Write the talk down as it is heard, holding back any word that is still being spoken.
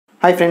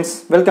Hi friends,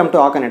 welcome to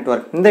Aka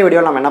Network. In this video,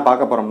 we will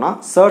talk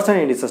about Surds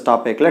Indices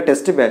topic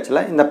test batch.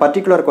 In the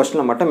particular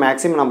question,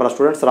 maximum number of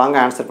students wrong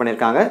answer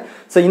பண்ணிருக்காங்க.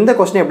 So இந்த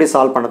question எப்படி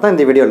solve பண்ணத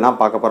இந்த வீடியோல நான்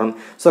பார்க்க போறோம்.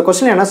 So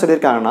question என்ன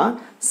சொல்லிருக்காங்கன்னா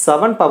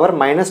 7 power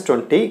minus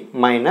 20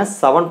 minus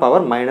 7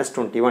 power minus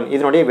 21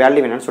 இதனுடைய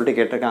வேல்யூ என்னன்னு சொல்லிட்டு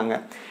கேட்டிருக்காங்க.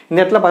 இந்த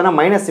இடத்துல பார்த்தா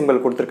மைனஸ்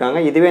சிம்பல் கொடுத்திருக்காங்க.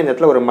 இதுவே இந்த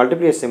இடத்துல ஒரு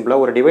மல்டிப்ளிகேஷன் சிம்பல்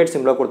ஒரு டிவைட்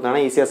சிம்பல்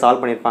கொடுத்தாங்கன்னா ஈஸியா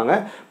சால்வ் பண்ணிருப்பாங்க.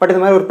 பட்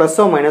இந்த மாதிரி ஒரு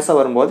பிளஸ்ஸோ மைனஸோ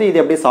வரும்போது இது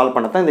எப்படி சால்வ்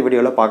பண்ணத இந்த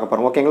வீடியோல பார்க்க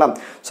போறோம். ஓகேங்களா?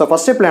 So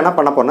first step என்ன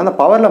பண்ண போறோம்னா அந்த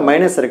பவர்ல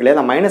மைனஸ் இருக்குல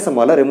அந்த மைனஸ்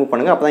முதல்ல ரிமூவ்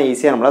பண்ணுங்க அப்பதான்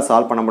ஈஸியா நம்மளால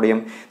சால்வ் பண்ண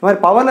முடியும். இந்த மாதிரி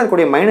பவர்ல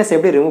இருக்கக்கூடிய மைனஸ்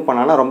எப்படி ரிமூவ்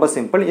பண்ணாலும் ரொம்ப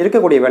சிம்பிள்.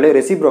 இருக்கக்கூடிய வேல்யூ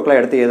ரெசிப்ரோக்கலா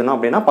எடுத்து எழுதணும்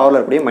அப்படினா பவர்ல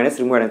இருக்கக்கூடிய மைனஸ்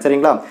ரிமூவ் ஆயிடும்.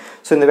 சரிங்களா?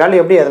 சோ இந்த வேல்யூ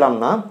எப்படி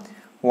எழுதலாம்னா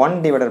 1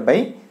 divided by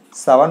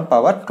 7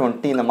 power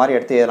 20 இந்த மாதிரி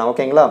எடுத்து எழுதலாம்.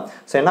 ஓகேங்களா?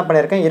 சோ என்ன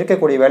பண்ணிருக்கேன்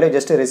இருக்கக்கூடிய வேல்யூ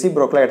ஜஸ்ட்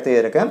ரெசிப்ரோக்கலா எடுத்து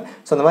எழுதிருக்கேன்.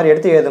 சோ இந்த மாதிரி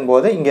எடுத்து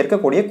எழுதும்போது இங்க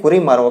இருக்கக்கூடிய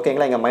குறி மாறும்.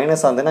 ஓகேங்களா? இங்க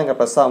மைனஸ் ஆனதுனா இங்க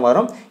பிளஸ் ஆ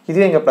மாறும்.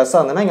 இதுவே இங்க பிளஸ்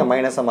ஆனதுனா இங்க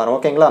மைனஸ் ஆ மாறும்.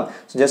 ஓகேங்களா?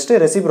 சோ ஜஸ்ட்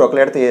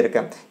ரெசிப்ரோக்கலா எடுத்து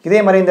எழுதிருக்கேன்.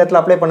 இதே மாதிரி இந்த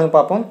இடத்துல அப்ளை பண்ணுங்க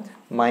பாப்போம்.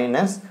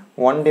 minus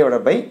 1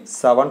 divided by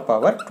 7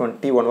 power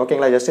 21.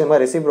 ஓகேங்களா? ஜஸ்ட் இந்த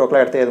மாதிரி ரெசிப்ரோக்கலா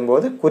எடுத்து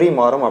எழுதும்போது குறி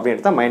மாறும்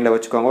அப்படின்றத மைண்ட்ல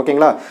வச்சுக்கோங்க.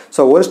 ஓகேங்களா?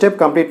 சோ ஒரு ஸ்டெப்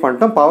கம்ப்ளீட்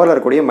பண்ணிட்டோம். பவர்ல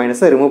இருக்கக்கூடிய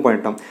மைனஸை ரிமூவ்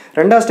பண்ணிட்டோம்.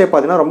 ரெண்டாவது ஸ்டெப்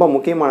பாத்தீங்கன்னா ரொம்ப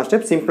முக்கியமான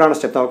ஸ்டெப், சிம்பிளான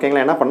ஸ்டெப் தான்.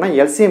 ஓகேங்களா? என்ன பண்ணா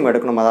LCM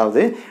எடுக்கணும்.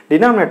 அதாவது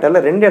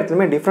டினாமினேட்டர்ல ரெண்டு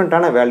இடத்துலயுமே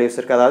டிஃபரண்டான வேல்யூஸ்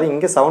இருக்கு. அதாவது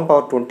இங்க 7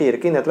 power 20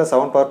 இருக்கு, இந்த இடத்துல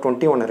 7 power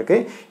 21 இருக்கு.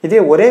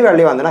 இதே ஒரே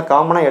வேல்யூ வந்தனா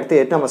காமனா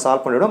எடுத்து நம்ம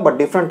சால்வ் பண்ணிடுவோம். பட்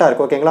டிஃபரண்டா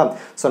இருக்கு. ஓகேங்களா?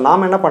 சோ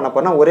நாம என்ன பண்ண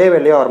போறோம்னா ஒரே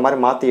வேல்யூ ஒரு மாதிரி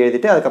மாத்தி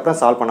எழுதிட்டு அதுக்கு அப்புறம்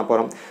சால்வ் பண்ண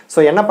போறோம். சோ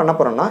என்ன பண்ண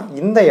போறோம்னா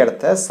இந்த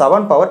இடத்தை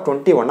 7 power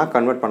 21 ஆ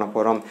கன்வர்ட் பண்ண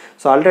போறோம்.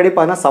 சோ ஆல்ரெடி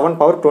பாத்தீங்கன்னா 7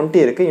 power 20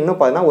 இருக்கு. இன்னும்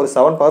பாத்தீங்கன்னா ஒரு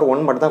 7 power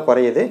 1 மட்டும் தான்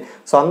குறையுது.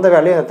 சோ அந்த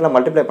வேல்யூ இந்த இடத்துல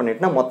மல்டிப்ளை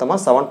பண்ணிட்டா மொத்தமா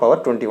 7 power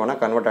 21 ஆ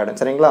கன்வர்ட் ஆயிடும்.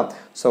 சரிங்களா?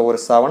 சோ ஒரு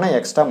 7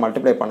 எக்ஸ்ட்ரா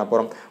மல்டிப்ளை பண்ண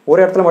போறோம். ஒரு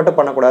இடத்துல மட்டும்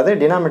பண்ண கூடாது.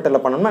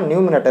 டினாமினேட்டர்ல பண்ணனும்னா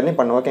நியூமரேட்டர்லயும்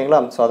பண்ணனும்.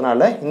 ஓகேங்களா? சோ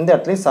அதனால இந்த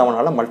இடத்துலயும் 7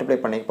 ஆல மல்டிப்ளை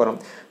பண்ணிக்க போறோம்.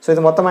 சோ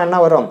இது மொத்தமா என்ன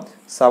வரும்?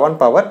 7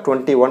 power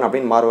 21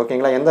 அப்படினு மாறும்.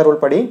 ஓகேங்களா? எந்த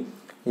ரூல் படி?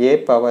 a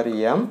power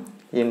m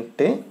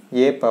into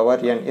a power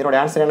n. இதோட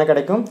ஆன்சர் என்ன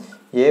கிடைக்கும்?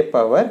 a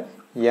power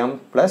m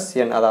plus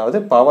n. அதாவது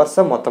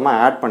பவர்ஸை மொத்தமாக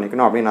ஆட்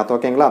பண்ணிக்கணும் அப்படின்னு அர்த்தம்.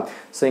 ஓகேங்களா?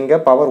 ஸோ இங்கே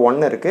பவர்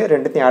 1 இருக்குது,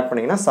 ரெண்டுத்தையும் ஆட்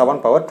பண்ணிங்கன்னா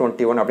 7 power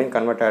 21 அப்படின்னு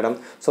கன்வெர்ட் ஆகிடும்.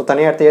 ஸோ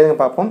தனியாக எடுத்து எழுதுங்க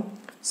பார்ப்போம்.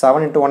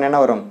 7 into 1 என்ன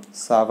வரும்?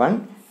 7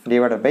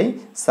 divided by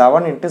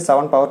 7 into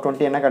 7 power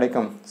 20 என்ன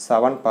கிடைக்கும்?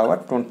 7 power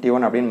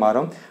 21 அப்படின்னு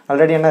மாறும்.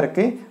 ஆல்ரெடி என்ன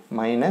இருக்குது?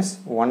 மைனஸ்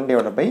 1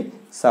 divided by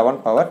 7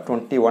 power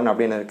 21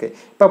 அப்படின்னு இருக்குது.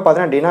 இப்போ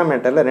பார்த்தீங்கன்னா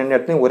டினாமினேட்டரில் ரெண்டு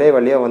இடத்துலையும் ஒரே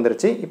வேல்யூவாக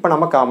வந்துருச்சு. இப்போ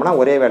நம்ம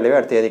காமனாக ஒரே வேல்யூவாக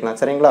எடுத்து எழுதிக்கலாம்.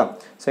 சரிங்களா?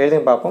 ஸோ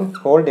எழுதிங்க பார்ப்போம்.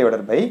 ஹோல்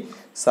டிவைடட் பை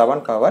 7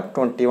 power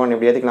 21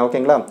 இப்படி எழுதிக்கலாம்.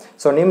 ஓகேங்களா?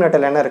 ஸோ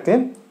நியூமரேட்டரில் என்ன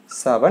இருக்குது?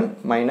 7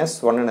 minus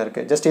 1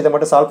 இருக்குது. ஜஸ்ட் இதை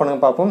மட்டும் சால்வ்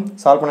பண்ணுங்க பார்ப்போம்.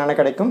 சால்வ் பண்ண என்ன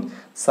கிடைக்கும்?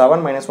 7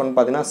 minus 1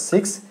 பார்த்தீங்கன்னா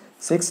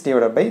 6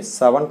 divided by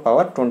 7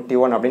 power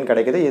 21 அப்படின்னு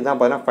கிடைக்குது. இதுதான்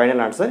பார்த்தீங்கன்னா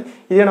ஃபைனல் ஆன்சர்.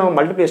 இதே நம்ம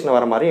மல்டிப்ளிகேஷன்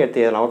வர மாதிரி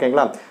எடுத்து எழுதலாம்.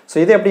 ஓகேங்களா? ஸோ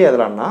இது எப்படி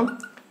எழுதலாம்னா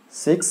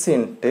 6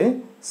 into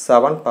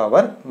 7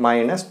 power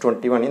minus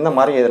 21 இந்த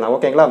மாதிரி எழுதலாம்.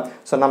 ஓகேங்களா?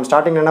 ஸோ நம்ம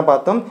ஸ்டார்டிங்கில் என்ன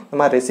பார்த்தோம்? இந்த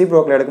மாதிரி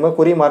ரெசிப்ரோக்கல் எடுக்கும்போது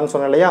குறி மாறுன்னு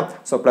சொன்னோம் இல்லையா?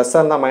 ஸோ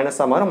ப்ளஸ்ஸாக இருந்தால்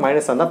மைனஸாக மாறும்,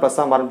 மைனஸாக இருந்தால்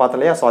ப்ளஸ்ஸாக மாறும் பார்த்தோம்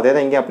இல்லையா? ஸோ அதே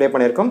தான் இங்கே அப்ளை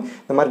பண்ணியிருக்கோம்.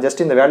 இந்த மாதிரி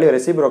ஜஸ்ட் இந்த வேல்யூ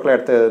ரெசிப்ரோக்கல்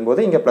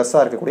எடுத்தும்போது இங்கே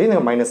ப்ளஸ்ஸாக இருக்கக்கூடிய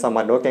இங்கே மைனஸாக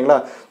மாறும். ஓகேங்களா?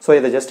 ஸோ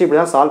இதை ஜஸ்ட் இப்படி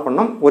தான் சால்வ்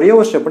பண்ணோம். ஒரே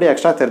ஒரு ஸ்டெப்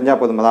எக்ஸ்ட்ரா தெரிஞ்சால்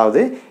போதும்.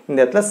 அதாவது இந்த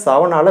இடத்துல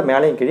 7ஆல்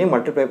மேலேயும் கீழே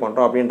மல்டிப்ளை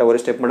பண்ணுறோம் அப்படின்ற ஒரு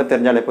ஸ்டெப் மட்டும்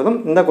தெரிஞ்சாலே போதும்.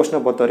 இந்த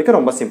கொஸ்டினை பொறுத்த வரைக்கும்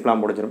ரொம்ப சிம்பிளாக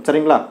முடிஞ்சிடும்.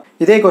 சரிங்களா?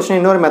 இதே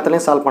கொஸ்டின் இன்னொரு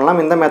மெத்தடையும் சால்வ்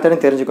பண்ணலாம். இந்த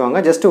மெத்தடையும் தெரிஞ்சுக்கோங்க.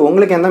 ஜஸ்ட்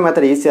உங்களுக்கு எந்த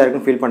மெத்தட் ஈஸியாக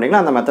இருக்குன்னு ஃபீல்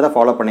பண்ணுறீங்களோ அந்த மெத்தடை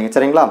ஃபாலோ பண்ணுங்க.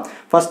 சரிங்களா?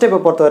 ஃபர்ஸ்ட் ஸ்டெப்பை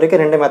பொறுத்த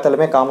வரைக்கும் ரெண்டு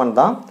மெத்தடுமே காமன்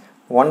தான்.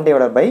 1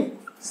 divided by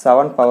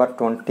 7 power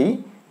 20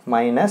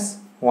 minus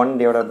 1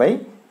 divided by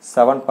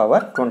 7 power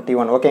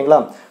 21. ஓகேங்களா?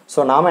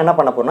 ஸோ நாம் என்ன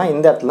பண்ண போகிறோம்னா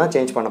இந்த இடத்துல தான்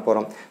சேஞ்ச் பண்ண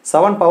போகிறோம்.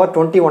 7 power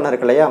 21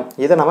 இருக்கு இல்லையா?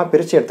 இதை நம்ம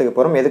பிரித்து எடுத்துக்க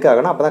போகிறோம்.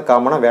 எதுக்காகனா அப்போ தான்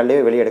காமனாக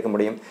வேல்யூவை வெளியே எடுக்க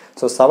முடியும்.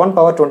 ஸோ 7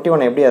 power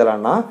 21 எப்படி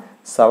எழுதலாம்னா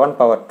 7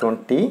 power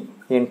 20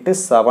 into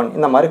 7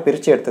 இந்த மாதிரி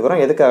பிரித்து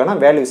எடுத்துக்கிறோம். எதுக்காகனா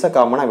வேல்யூஸை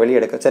காமனாக வெளியே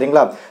எடுக்க.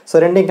 சரிங்களா?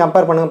 ஸோ ரெண்டையும்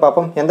கம்பேர் பண்ணுங்க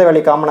பார்ப்போம். எந்த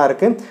வேல்யூ காமனாக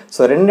இருக்குது?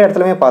 ஸோ ரெண்டு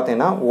இடத்துலையுமே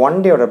பார்த்தீங்கன்னா 1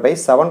 divided by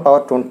 7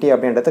 power 20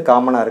 அப்படின்றது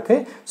காமனாக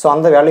இருக்குது. ஸோ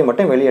அந்த வேல்யூ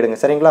மட்டும் வெளியே எடுங்க.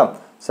 சரிங்களா?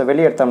 ஸோ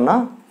வெளியே எடுத்தோம்னா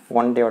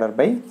 1 divided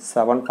by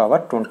 7 power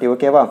 20.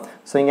 ஓகேவா?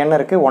 ஸோ இங்கே என்ன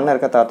இருக்குது? 1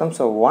 இருக்க தாத்தம்.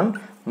 ஸோ 1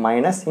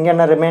 மைனஸ் இங்கே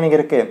என்ன ரிமைனிங்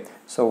இருக்குது?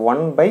 ஸோ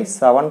 1 by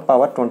 7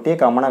 power 20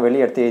 காமனாக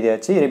வெளியே எடுத்து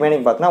எழுதியாச்சு.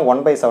 ரிமைனிங் பார்த்தீங்கன்னா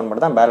 1 by 7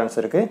 மட்டும் தான் பேலன்ஸ்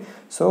இருக்குது.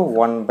 So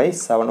 1 by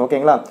 7.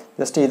 ஓகேங்களா?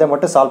 ஜஸ்ட் இதை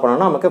மட்டும் சால்வ்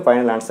பண்ணோம்னா நமக்கு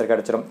ஃபைனல் ஆன்சர்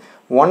கிடச்சிடும்.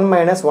 1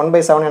 minus 1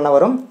 by 7 என்ன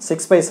வரும்?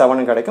 6 by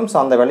 7 கிடைக்கும். ஸோ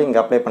அந்த வேல்யூ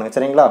இங்கே அப்ளை பண்ணுங்க.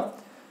 சரிங்களா?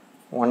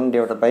 1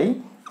 divided by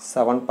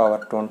 7 power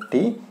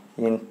 20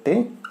 into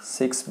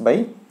 6 by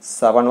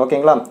 7.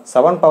 ஓகேங்களா?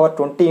 7 power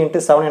 20 into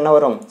 7 என்ன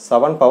வரும்?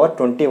 7 power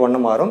 21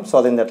 மாறும். ஸோ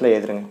அது இந்த இடத்துல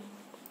எழுதுருங்க.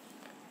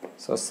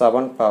 ஸோ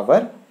 7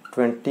 power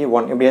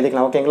 21 இப்படி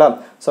எழுதிக்கலாம். ஓகேங்களா?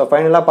 ஸோ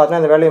ஃபைனலாக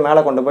பார்த்தீங்கன்னா இந்த வேல்யூ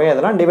மேலே கொண்டு போய்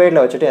அதெல்லாம்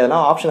டிவைடில் வச்சுட்டு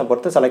எதெல்லாம் ஆப்ஷனை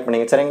பொறுத்து செலக்ட்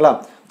பண்ணிங்க. சரிங்களா?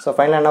 ஸோ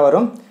ஃபைனலாக என்ன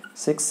வரும்?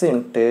 6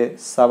 into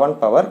 7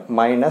 power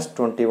minus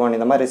 21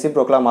 இந்த மாதிரி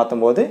ரெசிப்ரோக்கலாக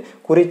மாற்றும் போது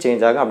குறி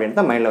சேஞ்ச் ஆகும்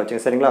அப்படின்ட்டு மைண்டில்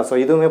வச்சுங்க. சரிங்களா? ஸோ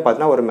இதுவுமே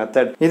பார்த்தீங்கன்னா ஒரு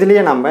மெத்தட்.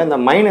 இதுலேயே நம்ம இந்த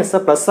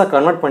மைனஸை ப்ளஸ்ஸாக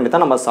கன்வெர்ட் பண்ணி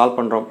தான் நம்ம சால்வ்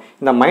பண்ணுறோம்.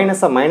 இந்த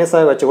மைனஸை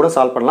மைனஸாக வச்சு கூட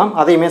சால்வ் பண்ணலாம்.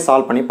 அதையுமே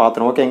சால்வ் பண்ணி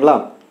பார்த்துரும். ஓகேங்களா?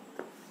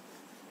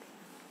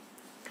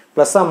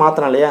 ப்ளஸ்ஸாக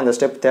மாற்றினா இல்லையா அந்த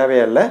ஸ்டெப்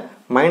தேவையில்லை.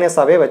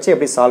 மைனஸாகவே வச்சு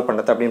எப்படி சால்வ்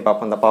பண்ணுறது அப்படின்னு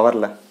பார்ப்போம் இந்த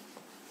பவரில்.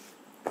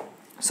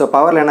 ஸோ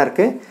பவரில் என்ன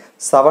இருக்குது?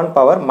 7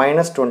 power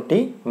minus 20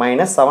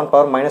 minus 7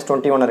 power minus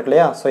 21 இருக்கு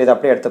இல்லையா? ஸோ இதை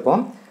அப்படியே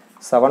எடுத்துப்போம்.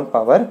 7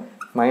 power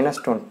minus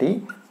 20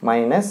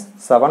 minus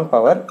 7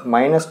 power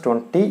minus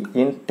 20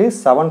 into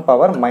 7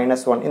 power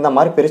minus 1 இந்த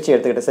மாதிரி பிரித்து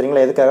எடுத்துக்கிட்டு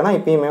சரிங்களா? எதுக்காகனா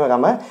இப்பயுமே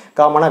நம்ம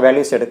காமனாக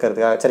வேல்யூஸ்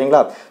எடுக்கிறதுக்காக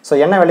சரிங்களா? ஸோ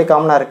என்ன வேல்யூ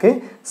காமனாக இருக்குது?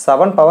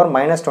 7 power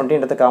minus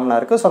 20ன்றது காமனாக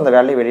இருக்குது. ஸோ அந்த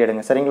வேல்யூ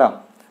வெளியெடுங்க சரிங்களா?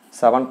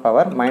 7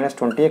 power minus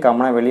 20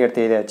 காமனாக வெளியே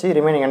எடுத்து எழுதியாச்சு.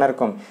 ரிமைனிங் என்ன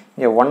இருக்கும்?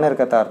 இங்கே 1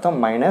 இருக்கிறத அர்த்தம்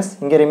மைனஸ்,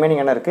 இங்கே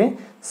ரிமைனிங் என்ன இருக்குது?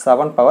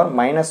 7 power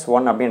minus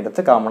 1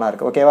 அப்படின்றது காமனாக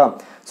இருக்குது. ஓகேவா?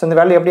 ஸோ இந்த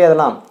வேல்யூ எப்படி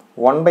எழுதலாம்?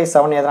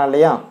 1/7 எழுதலாம்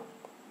இல்லையா?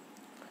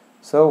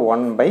 ஸோ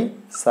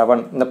 1/7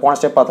 இந்த போன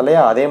ஸ்டெப் பார்த்தோம்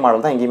இல்லையா? அதே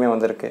மாடல் தான் இங்கேயுமே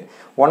வந்திருக்கு.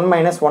 1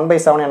 minus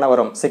 1/7 என்ன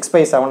வரும்?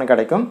 6/7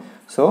 கிடைக்கும்.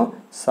 ஸோ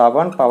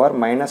 7 power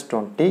minus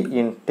 20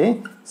 into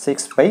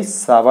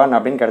 6/7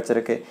 அப்படின்னு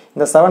கிடச்சிருக்கு.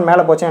 இந்த 7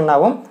 மேலே போச்சுன்னா என்ன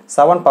ஆகும்?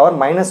 7 power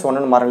minus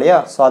 1ன்னு மாறும் இல்லையா?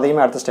 ஸோ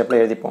அதையுமே அடுத்த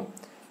ஸ்டெப்பில் எழுதிப்போம்.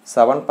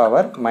 7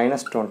 power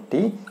minus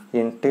 20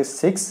 into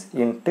 6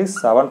 into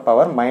 7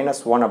 power minus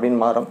 1 அப்படின்னு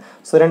மாறும்.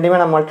 ஸோ ரெண்டுமே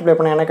நம்ம மல்டிப்ளை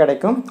பண்ண என்ன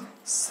கிடைக்கும்?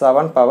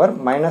 7 power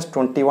minus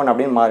 21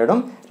 அப்படின்னு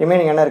மாறிடும்.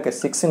 ரிமைனிங் என்ன இருக்குது?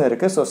 6ன்னு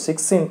இருக்குது. ஸோ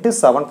 6 into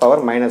 7 power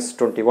minus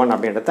 21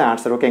 அப்படின்றது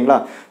ஆன்சர். ஓகேங்களா?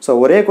 ஸோ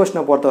ஒரே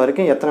கொஸ்டினை பொறுத்த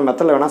வரைக்கும் எத்தனை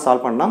மெத்தடில் வேணால்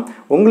சால்வ் பண்ணலாம்.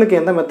 உங்களுக்கு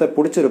எந்த மெத்தட்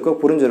பிடிச்சிருக்கோ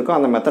புரிஞ்சிருக்கோ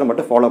அந்த மெத்தட்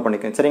மட்டும் ஃபாலோ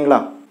பண்ணிக்கோங்க சரிங்களா?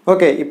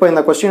 ஓகே, இப்போ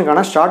இந்த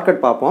கொஸ்டினுக்கான ஷார்ட்கட்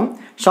பார்ப்போம்.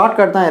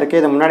 ஷார்ட்கட் தான் இருக்குது,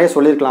 இதை முன்னாடியே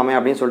சொல்லியிருக்கலாமே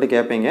அப்படின்னு சொல்லிட்டு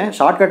கேட்பீங்க.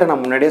 ஷார்ட்கட்டை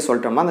நான் முன்னாடியே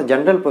சொல்லிட்டோம்னா அந்த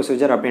ஜென்ரல்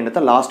ப்ரொசீஜர்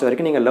அப்படின்றத லாஸ்ட்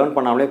வரைக்கும் நீங்கள் லேர்ன்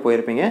பண்ணாமலே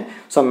போயிருப்பீங்க.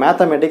 ஸோ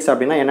மேத்தமெட்டிக்ஸ்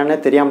அப்படின்னா என்னென்ன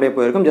தெரியாமலே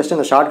போயிருக்கும். ஜஸ்ட்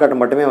இந்த ஷார்ட்கட்டை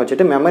மட்டுமே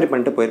வச்சுட்டு மெமரி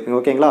பண்ணிட்டு போயிருப்பீங்க.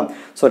 ஓகேங்களா?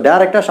 ஸோ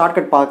டேரெக்டாக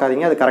ஷார்ட்கட்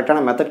பார்க்காதீங்க, அது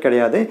கரெக்டான மெத்தட்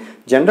கிடையாது.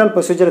 ஜென்ரல்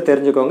ப்ரொசீஜரை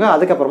தெரிஞ்சுக்கோங்க,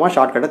 அதுக்கப்புறமா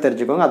ஷார்ட்கட்டை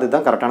தெரிஞ்சுக்கோங்க,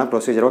 அதுதான் கரெக்டான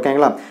ப்ரொசீஜர்.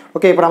 ஓகேங்களா?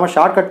 ஓகே, இப்போ நம்ம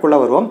ஷார்ட்கட்குள்ளே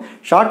வருவோம்.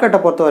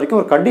 ஷார்ட்கட்டை பொறுத்த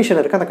வரைக்கும் ஒரு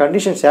கண்டிஷன் இருக்குது, அந்த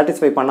கண்டிஷன்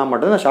சாட்டிஸ்ஃபை பண்ணால்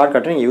மட்டும் அந்த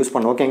ஷார்ட்கட்டை நீங்கள் யூஸ்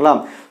பண்ணணும். ஓகேங்களா?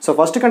 ஸோ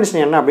ஃபஸ்ட்டு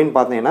கண்டிஷன் என்ன அப்படின்னு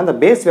பார்த்தீங்கன்னா, இந்த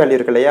பேஸ் வேல்யூ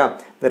இருக்கு இல்லையா?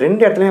 இந்த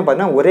ரெண்டு இடத்துலையுமே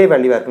பார்த்தீங்கன்னா ஒரே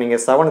வேல்யூவாக இருக்கும்.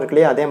 நீங்கள் 7 இருக்கு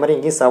இல்லையா? அதே மாதிரி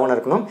இங்கேயும் 7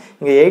 இருக்கணும்,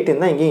 இங்கே 8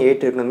 இருந்தால் இங்கேயும்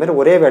 8 இருக்கணும். இந்த மாதிரி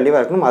ஒரே வேல்யூவாக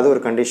இருக்கணும், அது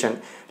ஒரு கண்டிஷன்.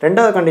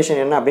 ரெண்டாவது கண்டிஷன்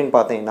என்ன அப்படின்னு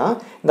பார்த்தீங்கன்னா,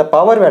 இந்த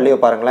பவர் வேல்யூ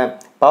பாருங்களேன்.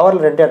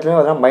 பவரில் ரெண்டு இடத்துலையும்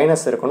பார்த்தீங்கன்னா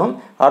மைனஸ் இருக்கணும்.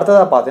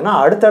 அடுத்ததாக பார்த்தீங்கன்னா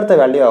அடுத்தடுத்த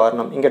வேல்யூவாக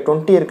வரணும். இங்கே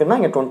 20 இருக்குன்னா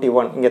இங்கே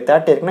 21, இங்கே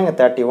 30 இருக்குன்னா இங்கே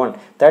 31,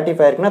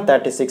 35 இருக்குன்னா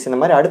 36, இந்த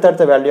மாதிரி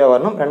அடுத்தடுத்த வேல்யூவாக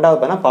வரணும். ரெண்டாவது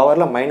பார்த்தீங்கன்னா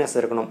பவரில் மைனஸ்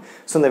இருக்கணும்.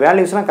 ஸோ இந்த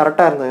வேல்யூஸ்லாம்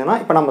கரெக்டாக இருந்ததுன்னா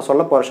இப்போ நம்ம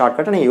சொல்ல போகிற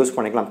ஷார்ட்கட்டை நீங்கள் யூஸ்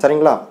பண்ணிக்கலாம்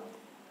சரிங்களா?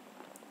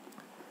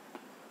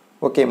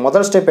 ஓகே,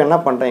 முதல் ஸ்டெப் என்ன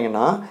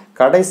பண்ணுறீங்கன்னா,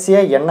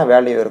 கடைசியாக என்ன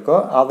வேல்யூ இருக்கோ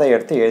அதை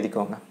எடுத்து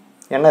எழுதிக்கோங்க.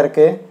 என்ன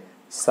இருக்குது?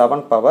 7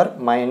 power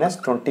minus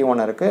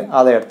 21 இருக்குது,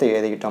 அதை எடுத்து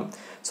எழுதிக்கிட்டோம்.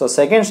 ஸோ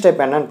செகண்ட்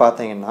ஸ்டெப் என்னன்னு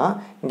பார்த்தீங்கன்னா,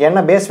 இங்கே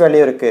என்ன பேஸ்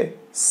வேல்யூ இருக்குது?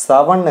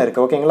 7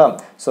 இருக்குது. ஓகேங்களா?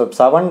 ஸோ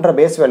 7ன்ற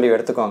பேஸ் வேல்யூ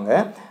எடுத்துக்கோங்க.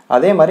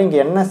 அதே மாதிரி இங்கே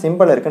என்ன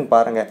சிம்பிள் இருக்குன்னு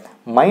பாருங்கள்.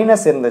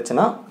 மைனஸ்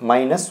இருந்துச்சுன்னா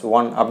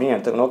 -1 அப்படின்னு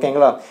எடுத்துக்கணும்.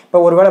 ஓகேங்களா? இப்போ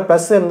ஒருவேளை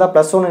ப்ளஸ் இருந்தால்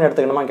 +1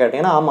 எடுத்துக்கணுமா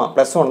கேட்டிங்கன்னா, ஆமாம்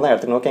 +1 தான்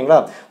எடுத்துக்கணும். ஓகேங்களா?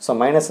 ஸோ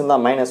மைனஸ்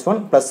இருந்தால் -1,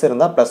 ப்ளஸ்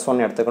இருந்தால்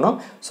 +1 எடுத்துக்கணும்.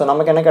 ஸோ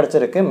நமக்கு என்ன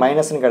கிடச்சிருக்கு?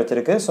 மைனஸ்ன்னு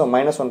கிடச்சிருக்கு. ஸோ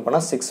 -1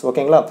 பண்ணால் 6.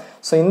 ஓகேங்களா?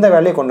 ஸோ இந்த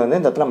வேல்யூ கொண்டு வந்து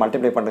இந்த இடத்துல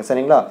மல்டிப்ளை பண்ணுறேன்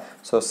சரிங்களா?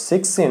 ஸோ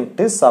 6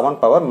 into 7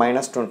 power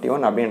minus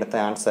 21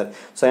 அப்படின்றது ஆன்சர்.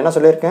 ஸோ என்ன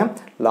சொல்லியிருக்கேன்?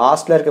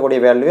 லாஸ்ட்டில்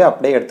இருக்கக்கூடிய வேல்யூவை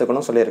அப்படியே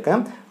எடுத்துக்கணும்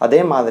சொல்லியிருக்கேன்.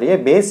 அதே மாதிரியே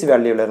பேஸ்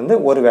வேல்யூவிலேருந்து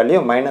ஒரு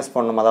வேல்யூ மைனஸ்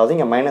பண்ணணும். அதாவது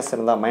இங்கே மைனஸ்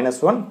இருந்தால்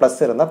 -1, ப்ளஸ்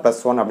இருந்தால்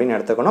 +1 அப்படின்னு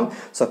எடுத்துக்கணும்.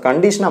 ஸோ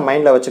கண்டிஷனை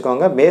மைண்டில்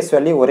வச்சுக்கோங்க. பேஸ்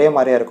வேல்யூ ஒரே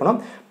மாதிரியாக இருக்கணும்.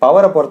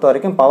 பவரை பொறுத்த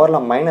வரைக்கும்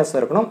பவரில் மைனஸ்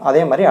இருக்கணும்.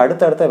 அதே மாதிரி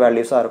அடுத்தடுத்த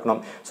வேல்யூஸாக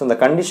இருக்கணும். ஸோ இந்த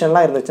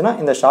கண்டிஷன்லாம் இருந்துச்சுன்னா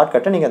இந்த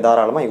ஷார்ட்கட்டை நீங்கள்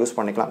தாராளமாக யூஸ்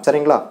பண்ணிக்கலாம்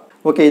சரிங்களா?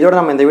 ஓகே, இதோட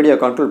நம்ம இந்த வீடியோ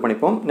கன்க்ளூட்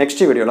பண்ணிப்போம்.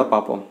 நெக்ஸ்ட் வீடியோவில்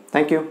பார்ப்போம்.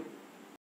 தேங்க்யூ.